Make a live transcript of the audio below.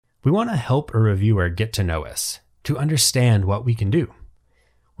We want to help a reviewer get to know us, to understand what we can do.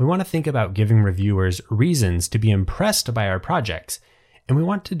 We want to think about giving reviewers reasons to be impressed by our projects, and we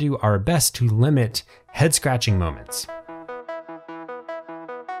want to do our best to limit head-scratching moments.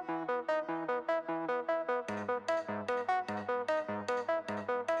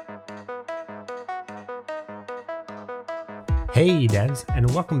 Hey devs, and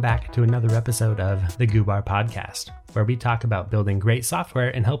welcome back to another episode of the Goobar Podcast, where we talk about building great software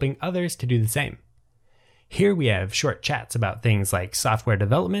and helping others to do the same. Here we have short chats about things like software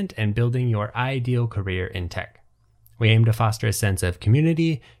development and building your ideal career in tech. We aim to foster a sense of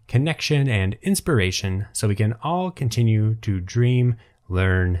community, connection, and inspiration so we can all continue to dream,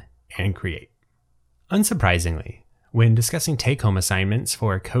 learn, and create. Unsurprisingly, when discussing take-home assignments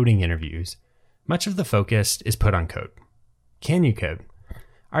for coding interviews, much of the focus is put on code. Can you code?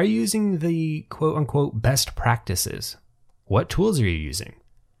 Are you using the quote-unquote best practices? What tools are you using?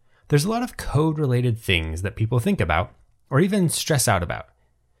 There's a lot of code-related things that people think about or even stress out about.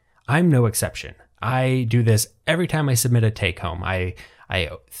 I'm no exception. I do this every time I submit a take-home. I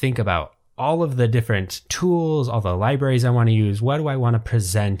think about all of the different tools, all the libraries I want to use. What do I want to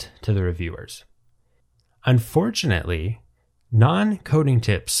present to the reviewers? Unfortunately, non-coding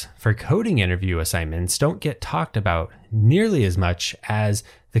tips for coding interview assignments don't get talked about nearly as much as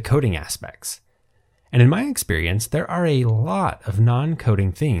the coding aspects. And in my experience, there are a lot of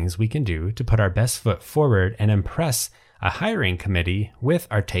non-coding things we can do to put our best foot forward and impress a hiring committee with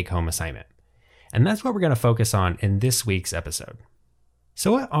our take-home assignment. And that's what we're going to focus on in this week's episode.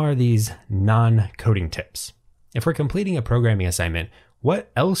 So what are these non-coding tips? If we're completing a programming assignment,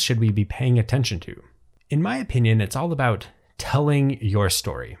 what else should we be paying attention to? In my opinion, it's all about telling your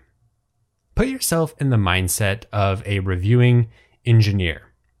story. Put yourself in the mindset of a reviewing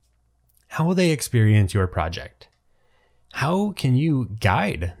engineer. How will they experience your project? How can you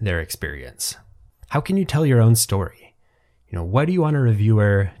guide their experience? How can you tell your own story? What do you want a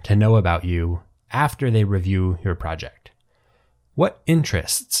reviewer to know about you after they review your project? What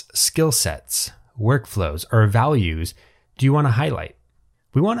interests, skill sets, workflows, or values do you want to highlight?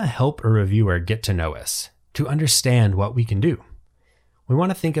 We want to help a reviewer get to know us, to understand what we can do. We want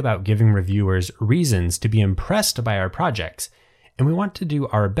to think about giving reviewers reasons to be impressed by our projects, and we want to do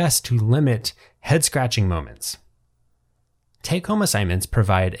our best to limit head-scratching moments. Take-home assignments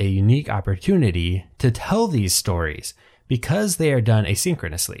provide a unique opportunity to tell these stories because they are done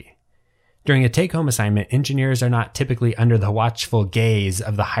asynchronously. During a take-home assignment, engineers are not typically under the watchful gaze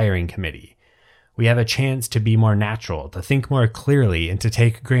of the hiring committee. We have a chance to be more natural, to think more clearly, and to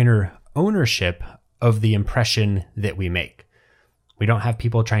take greater ownership of the impression that we make. We don't have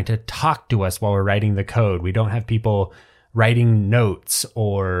people trying to talk to us while we're writing the code. We don't have people writing notes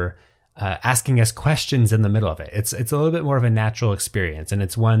or asking us questions in the middle of it. It's a little bit more of a natural experience, and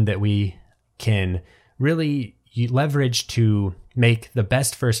it's one that we can really leverage to make the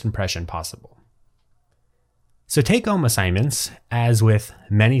best first impression possible. So take-home assignments, as with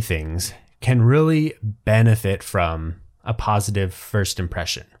many things, can really benefit from a positive first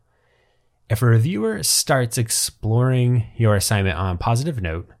impression. If a reviewer starts exploring your assignment on a positive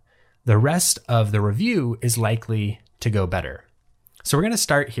note, the rest of the review is likely to go better. So we're going to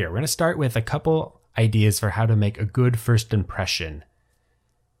start here. We're going to start with a couple ideas for how to make a good first impression.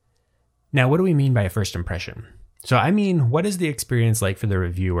 Now, what do we mean by a first impression? So I mean, what is the experience like for the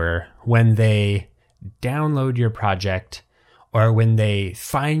reviewer when they download your project or when they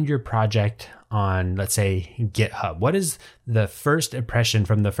find your project on, let's say, GitHub? What is the first impression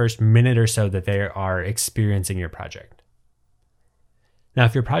from the first minute or so that they are experiencing your project? Now,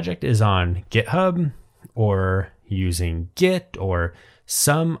 if your project is on GitHub or using Git or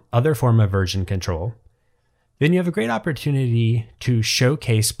some other form of version control, then you have a great opportunity to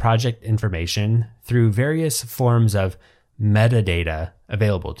showcase project information through various forms of metadata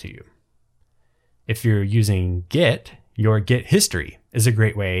available to you. If you're using Git, your Git history is a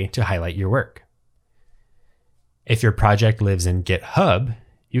great way to highlight your work. If your project lives in GitHub,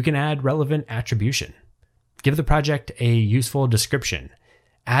 you can add relevant attribution. Give the project a useful description.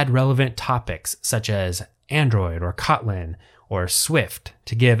 Add relevant topics such as Android or Kotlin or Swift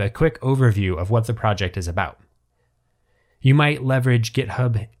to give a quick overview of what the project is about. You might leverage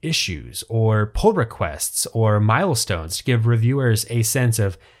GitHub issues or pull requests or milestones to give reviewers a sense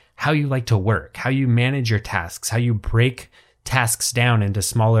of how you like to work, how you manage your tasks, how you break tasks down into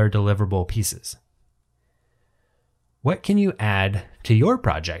smaller deliverable pieces. What can you add to your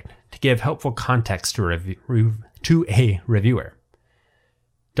project to give helpful context to a reviewer?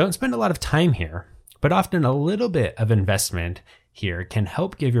 Don't spend a lot of time here, but often a little bit of investment here can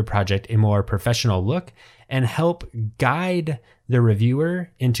help give your project a more professional look and help guide the reviewer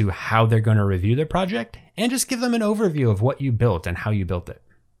into how they're going to review their project, and just give them an overview of what you built and how you built it.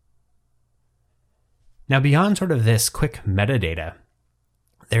 Now, beyond sort of this quick metadata,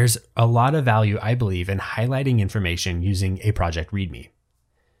 there's a lot of value, I believe, in highlighting information using a project README.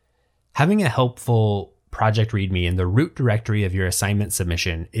 Having a helpful project README in the root directory of your assignment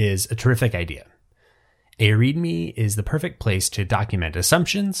submission is a terrific idea. A README is the perfect place to document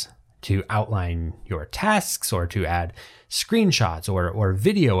assumptions, to outline your tasks, or to add screenshots or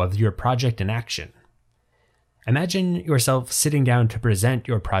video of your project in action. Imagine yourself sitting down to present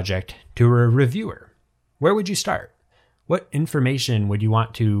your project to a reviewer. Where would you start? What information would you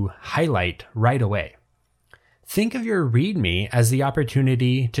want to highlight right away? Think of your README as the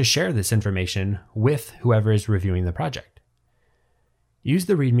opportunity to share this information with whoever is reviewing the project. Use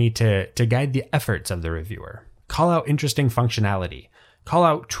the README to guide the efforts of the reviewer. Call out interesting functionality. Call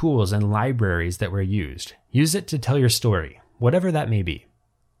out tools and libraries that were used. Use it to tell your story, whatever that may be.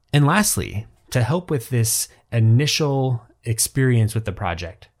 And lastly, to help with this initial experience with the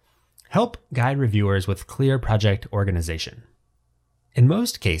project, help guide reviewers with clear project organization. In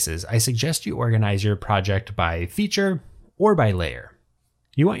most cases, I suggest you organize your project by feature or by layer.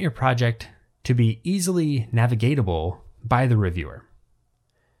 You want your project to be easily navigatable by the reviewer.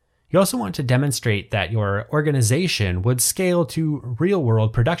 You also want to demonstrate that your organization would scale to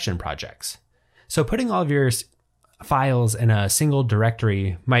real-world production projects. So putting all of your files in a single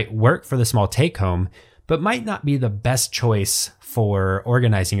directory might work for the small take-home, but might not be the best choice for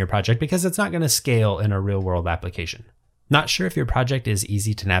organizing your project because it's not going to scale in a real-world application. Not sure if your project is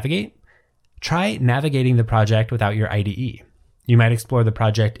easy to navigate? Try navigating the project without your IDE. You might explore the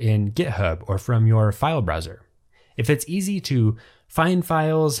project in GitHub or from your file browser. If it's easy to find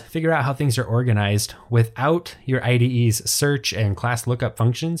files, figure out how things are organized without your IDE's search and class lookup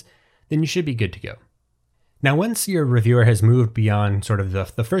functions, then you should be good to go. Now, once your reviewer has moved beyond sort of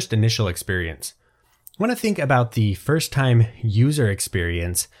the first initial experience, I want to think about the first time user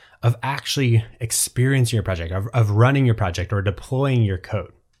experience of actually experiencing your project, of running your project or deploying your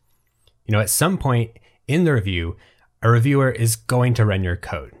code. At some point in the review, a reviewer is going to run your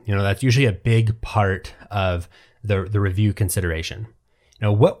code. That's usually a big part of the review consideration.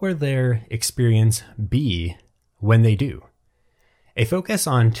 What will their experience be when they do? A focus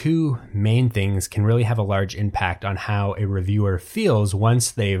on two main things can really have a large impact on how a reviewer feels once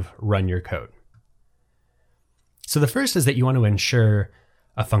they've run your code. So the first is that you want to ensure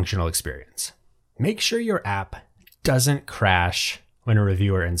a functional experience. Make sure your app doesn't crash when a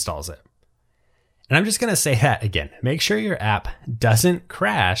reviewer installs it. And I'm just going to say that again. Make sure your app doesn't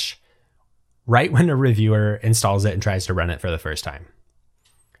crash right when a reviewer installs it and tries to run it for the first time.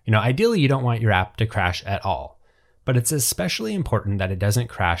 Ideally, you don't want your app to crash at all, but it's especially important that it doesn't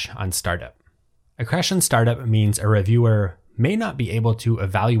crash on startup. A crash on startup means a reviewer may not be able to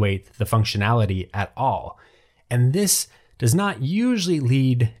evaluate the functionality at all, and this does not usually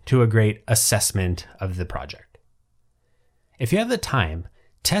lead to a great assessment of the project. If you have the time,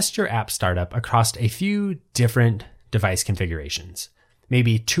 test your app startup across a few different device configurations.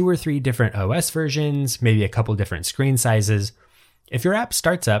 Maybe 2 or 3 different OS versions, maybe a couple different screen sizes. If your app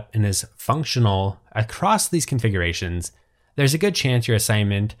starts up and is functional across these configurations, there's a good chance your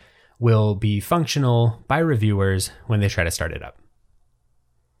assignment will be functional by reviewers when they try to start it up.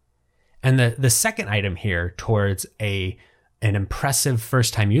 And the second item here towards an impressive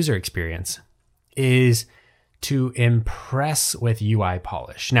first-time user experience is to impress with UI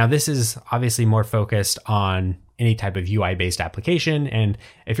polish. Now, this is obviously more focused on any type of UI-based application. And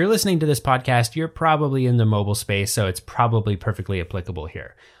if you're listening to this podcast, you're probably in the mobile space, so it's probably perfectly applicable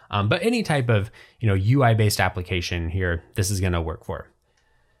here. But any type of UI-based application here, this is going to work for.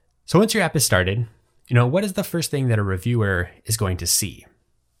 So once your app is started, what is the first thing that a reviewer is going to see?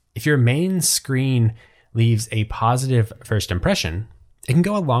 If your main screen leaves a positive first impression, it can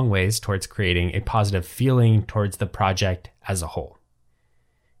go a long ways towards creating a positive feeling towards the project as a whole.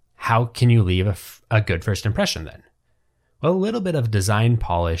 How can you leave a good first impression then? Well, a little bit of design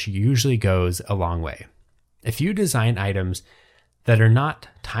polish usually goes a long way. If you design items that are not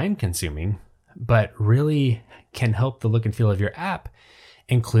time consuming, but really can help the look and feel of your app,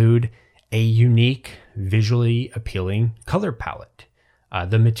 include a unique, visually appealing color palette.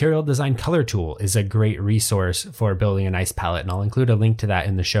 The Material Design Color Tool is a great resource for building a nice palette, and I'll include a link to that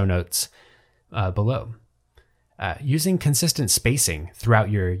in the show notes below. Using consistent spacing throughout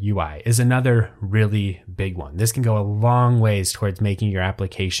your UI is another really big one. This can go a long ways towards making your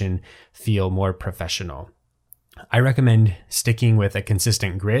application feel more professional. I recommend sticking with a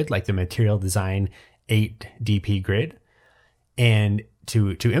consistent grid like the Material Design 8DP grid. And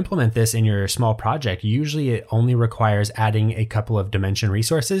to implement this in your small project, usually it only requires adding a couple of dimension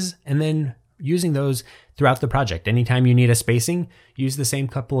resources and then using those throughout the project. Anytime you need a spacing, use the same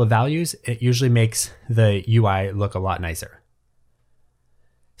couple of values. It usually makes the UI look a lot nicer.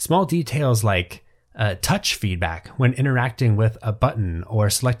 Small details like touch feedback when interacting with a button or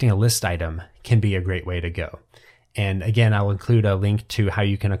selecting a list item can be a great way to go. And again, I'll include a link to how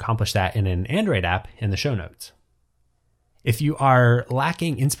you can accomplish that in an Android app in the show notes. If you are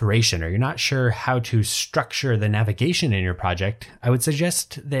lacking inspiration or you're not sure how to structure the navigation in your project, I would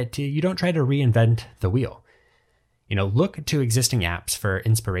suggest that you don't try to reinvent the wheel. Look to existing apps for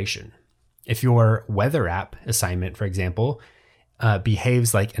inspiration. If your weather app assignment, for example,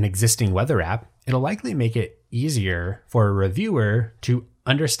 behaves like an existing weather app, it'll likely make it easier for a reviewer to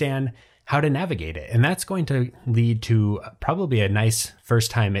understand how to navigate it. And that's going to lead to probably a nice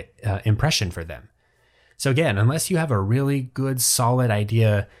first-time impression for them. So again, unless you have a really good, solid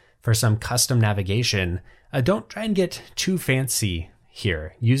idea for some custom navigation, don't try and get too fancy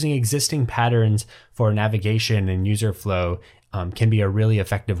here. Using existing patterns for navigation and user flow can be a really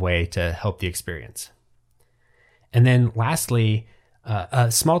effective way to help the experience. And then lastly,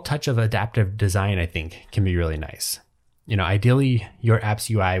 a small touch of adaptive design, I think, can be really nice. Ideally, your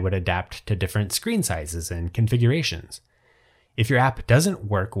app's UI would adapt to different screen sizes and configurations. If your app doesn't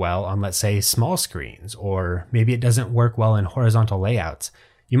work well on, let's say, small screens, or maybe it doesn't work well in horizontal layouts,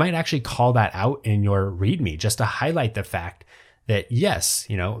 you might actually call that out in your README just to highlight the fact that, yes,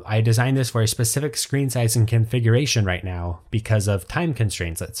 I designed this for a specific screen size and configuration right now because of time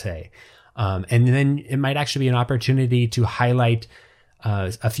constraints, let's say. And then it might actually be an opportunity to highlight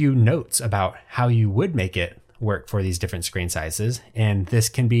a few notes about how you would make it work for these different screen sizes. And this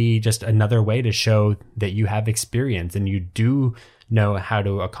can be just another way to show that you have experience and you do know how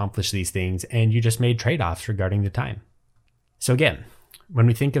to accomplish these things, and you just made trade-offs regarding the time. So again, when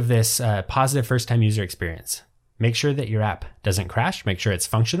we think of this positive first-time user experience, make sure that your app doesn't crash, make sure it's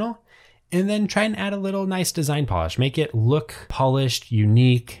functional, and then try and add a little nice design polish. Make it look polished,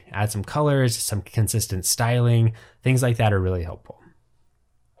 unique, add some colors, some consistent styling. Things like that are really helpful.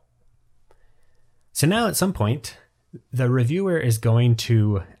 So now at some point, the reviewer is going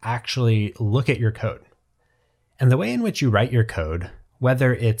to actually look at your code. And the way in which you write your code,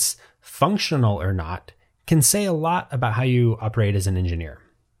 whether it's functional or not, can say a lot about how you operate as an engineer.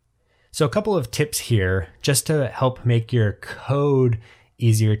 So a couple of tips here just to help make your code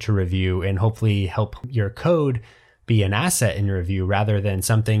easier to review and hopefully help your code be an asset in your review rather than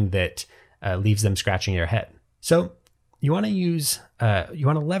something that leaves them scratching their head. So you want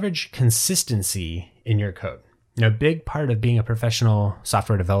to leverage consistency in your code. A big part of being a professional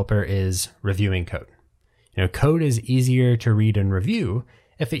software developer is reviewing code. Code is easier to read and review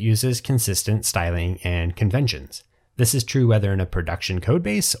if it uses consistent styling and conventions. This is true whether in a production code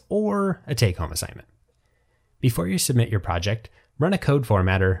base or a take-home assignment. Before you submit your project, run a code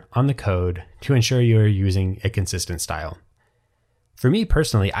formatter on the code to ensure you are using a consistent style. For me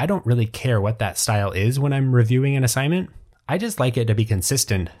personally, I don't really care what that style is when I'm reviewing an assignment. I just like it to be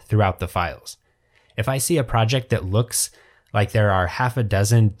consistent throughout the files. If I see a project that looks like there are half a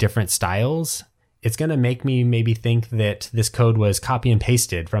dozen different styles, it's going to make me maybe think that this code was copy and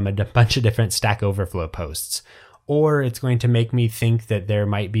pasted from a bunch of different Stack Overflow posts. Or it's going to make me think that there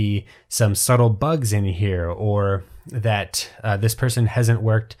might be some subtle bugs in here, or that this person hasn't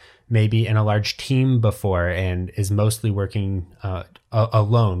worked maybe in a large team before and is mostly working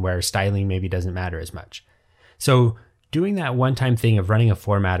alone, where styling maybe doesn't matter as much. So doing that one-time thing of running a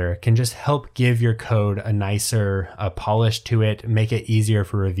formatter can just help give your code a nicer polish to it, make it easier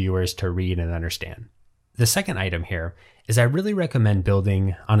for reviewers to read and understand. The second item here is I really recommend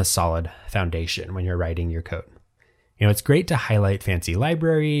building on a solid foundation when you're writing your code. It's great to highlight fancy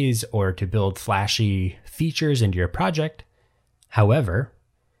libraries or to build flashy features into your project. However,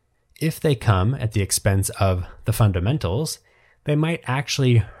 if they come at the expense of the fundamentals, they might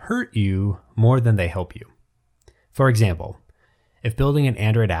actually hurt you more than they help you. For example, if building an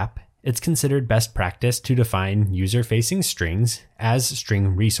Android app, it's considered best practice to define user-facing strings as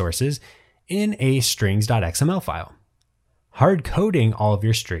string resources in a strings.xml file. Hard coding all of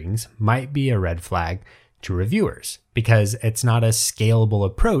your strings might be a red flag to reviewers because it's not a scalable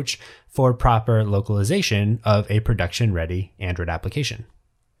approach for proper localization of a production-ready Android application.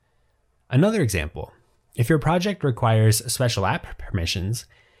 Another example, if your project requires special app permissions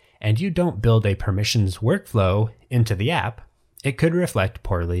and you don't build a permissions workflow into the app, it could reflect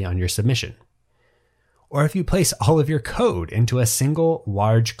poorly on your submission. Or if you place all of your code into a single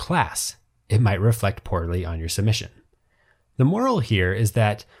large class, it might reflect poorly on your submission. The moral here is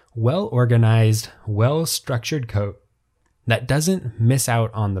that well-organized, well-structured code that doesn't miss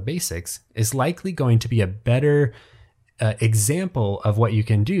out on the basics is likely going to be a better example of what you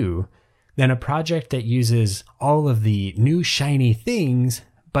can do than a project that uses all of the new shiny things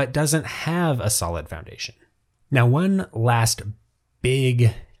but doesn't have a solid foundation. Now, one last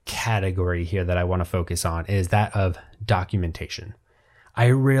big category here that I want to focus on is that of documentation. I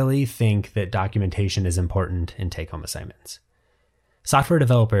really think that documentation is important in take-home assignments. Software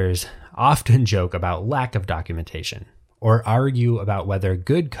developers often joke about lack of documentation or argue about whether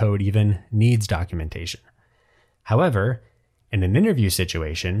good code even needs documentation. However, in an interview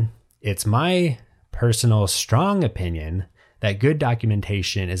situation, it's my personal strong opinion that good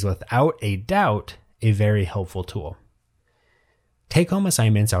documentation is without a doubt a very helpful tool. Take-home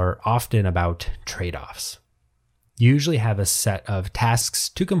assignments are often about trade-offs. You usually have a set of tasks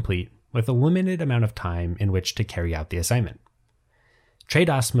to complete with a limited amount of time in which to carry out the assignment.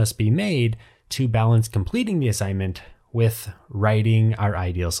 Trade-offs must be made to balance completing the assignment with writing our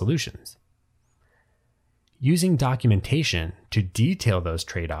ideal solutions. Using documentation to detail those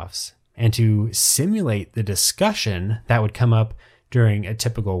trade-offs and to simulate the discussion that would come up during a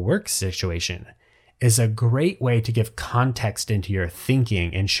typical work situation is a great way to give context into your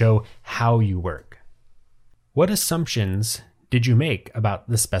thinking and show how you work. What assumptions did you make about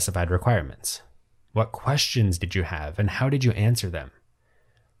the specified requirements? What questions did you have and how did you answer them?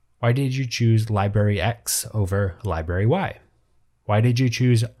 Why did you choose library X over library Y? Why did you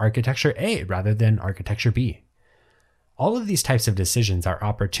choose architecture A rather than architecture B? All of these types of decisions are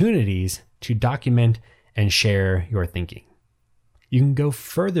opportunities to document and share your thinking. You can go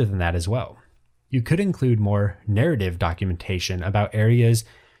further than that as well. You could include more narrative documentation about areas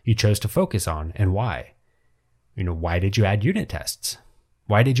you chose to focus on and why. Why did you add unit tests?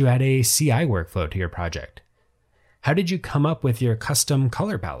 Why did you add a CI workflow to your project? How did you come up with your custom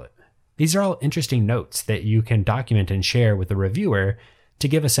color palette? These are all interesting notes that you can document and share with the reviewer to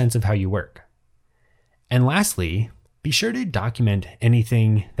give a sense of how you work. And lastly, be sure to document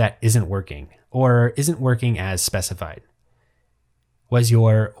anything that isn't working or isn't working as specified. Was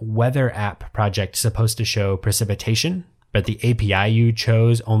your weather app project supposed to show precipitation, but the API you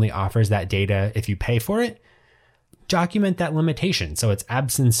chose only offers that data if you pay for it? Document that limitation so its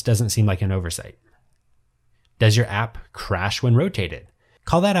absence doesn't seem like an oversight. Does your app crash when rotated?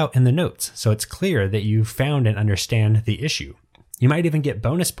 Call that out in the notes so it's clear that you found and understand the issue. You might even get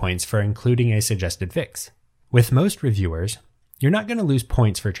bonus points for including a suggested fix. With most reviewers, you're not going to lose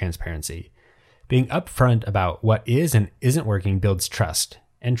points for transparency. Being upfront about what is and isn't working builds trust,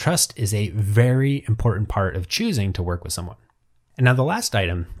 and trust is a very important part of choosing to work with someone. And now the last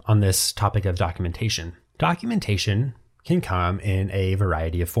item on this topic of documentation. Documentation can come in a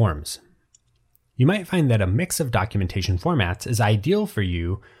variety of forms. You might find that a mix of documentation formats is ideal for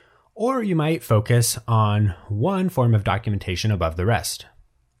you, or you might focus on one form of documentation above the rest.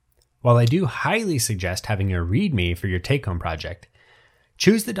 While I do highly suggest having a README for your take-home project,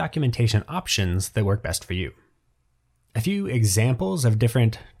 choose the documentation options that work best for you. A few examples of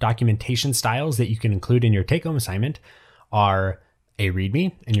different documentation styles that you can include in your take-home assignment are a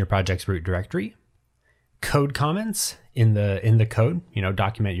README in your project's root directory, code comments in the code,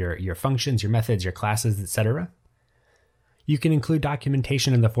 document your functions, your methods, your classes, etc. You can include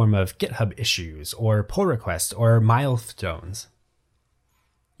documentation in the form of GitHub issues or pull requests or milestones.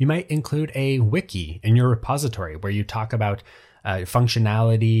 You might include a wiki in your repository where you talk about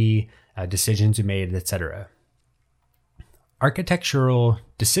functionality, decisions you made, etc. Architectural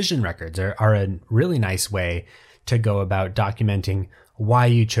decision records are a really nice way to go about documenting why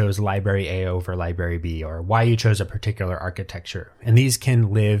you chose library A over library B or why you chose a particular architecture. And these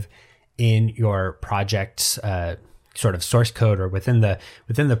can live in your project's sort of source code or within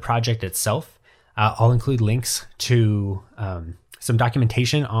the project itself. I'll include links to some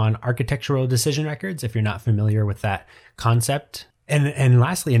documentation on architectural decision records if you're not familiar with that concept. And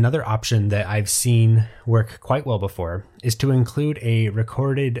lastly, another option that I've seen work quite well before is to include a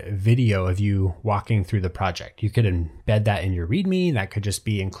recorded video of you walking through the project. You could embed that in your README. That could just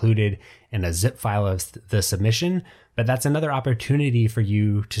be included in a zip file of the submission. But that's another opportunity for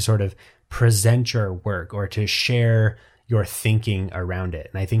you to sort of present your work or to share your thinking around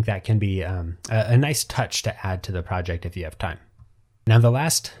it. And I think that can be a nice touch to add to the project if you have time. Now, the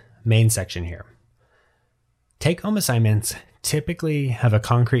last main section here. Take-home assignments typically have a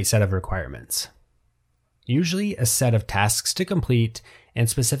concrete set of requirements, usually a set of tasks to complete and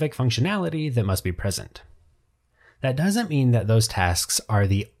specific functionality that must be present. That doesn't mean that those tasks are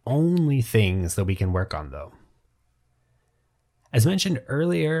the only things that we can work on, though. As mentioned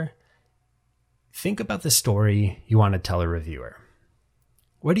earlier, think about the story you want to tell a reviewer.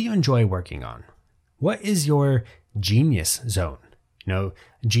 What do you enjoy working on? What is your genius zone?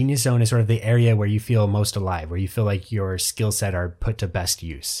 Genius zone is sort of the area where you feel most alive, where you feel like your skill set are put to best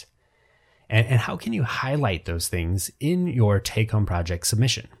use. And how can you highlight those things in your take-home project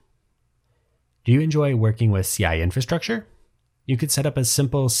submission? Do you enjoy working with CI infrastructure? You could set up a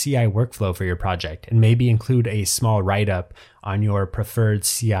simple CI workflow for your project and maybe include a small write-up on your preferred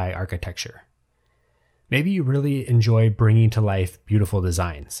CI architecture. Maybe you really enjoy bringing to life beautiful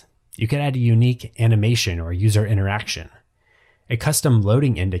designs. You could add a unique animation or user interaction. A custom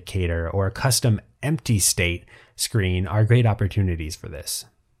loading indicator or a custom empty state screen are great opportunities for this.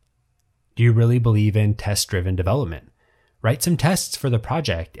 Do you really believe in test-driven development? Write some tests for the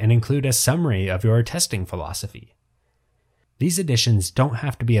project and include a summary of your testing philosophy. These additions don't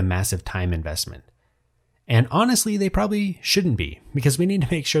have to be a massive time investment. And honestly, they probably shouldn't be, because we need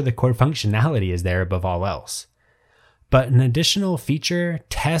to make sure the core functionality is there above all else. But an additional feature,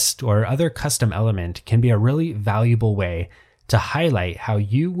 test, or other custom element can be a really valuable way to highlight how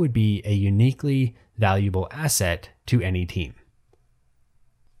you would be a uniquely valuable asset to any team.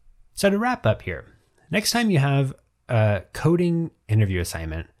 So to wrap up here, next time you have a coding interview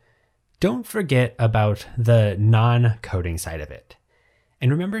assignment, don't forget about the non-coding side of it.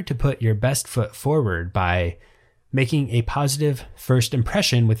 And remember to put your best foot forward by making a positive first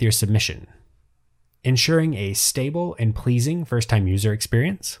impression with your submission, ensuring a stable and pleasing first-time user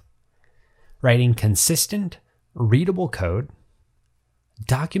experience, writing consistent, readable code,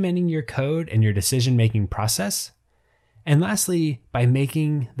 documenting your code and your decision-making process, and lastly, by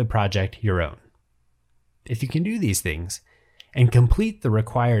making the project your own. If you can do these things and complete the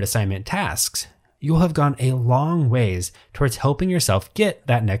required assignment tasks, you'll have gone a long ways towards helping yourself get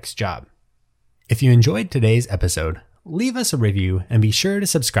that next job. If you enjoyed today's episode, leave us a review and be sure to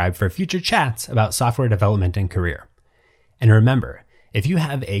subscribe for future chats about software development and career. And remember, if you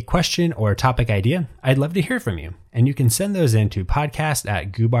have a question or topic idea, I'd love to hear from you, and you can send those in to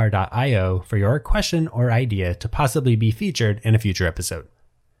podcast@goobar.io for your question or idea to possibly be featured in a future episode.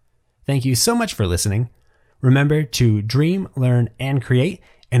 Thank you so much for listening. Remember to dream, learn, and create,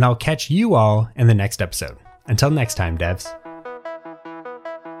 and I'll catch you all in the next episode. Until next time, devs.